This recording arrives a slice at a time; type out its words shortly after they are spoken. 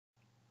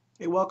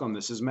Hey, welcome.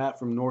 This is Matt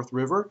from North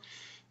River.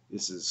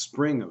 This is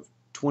spring of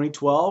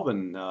 2012,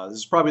 and this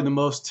is probably the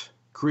most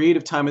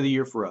creative time of the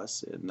year for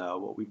us. And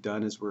what we've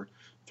done is we're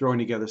throwing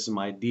together some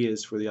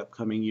ideas for the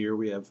upcoming year.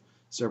 We have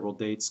several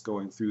dates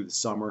going through the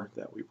summer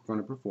that we're going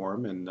to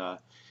perform, and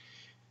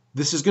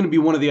this is going to be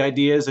one of the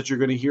ideas that you're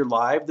going to hear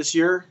live this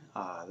year.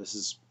 This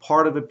is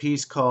part of a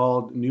piece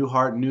called New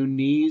Heart, New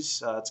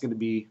Knees. It's going to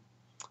be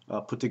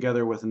put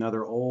together with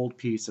another old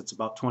piece that's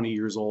about 20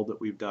 years old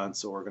that we've done,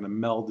 so we're going to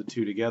meld the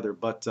two together.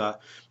 But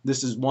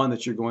this is one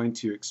that you're going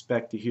to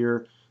expect to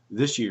hear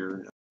this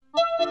year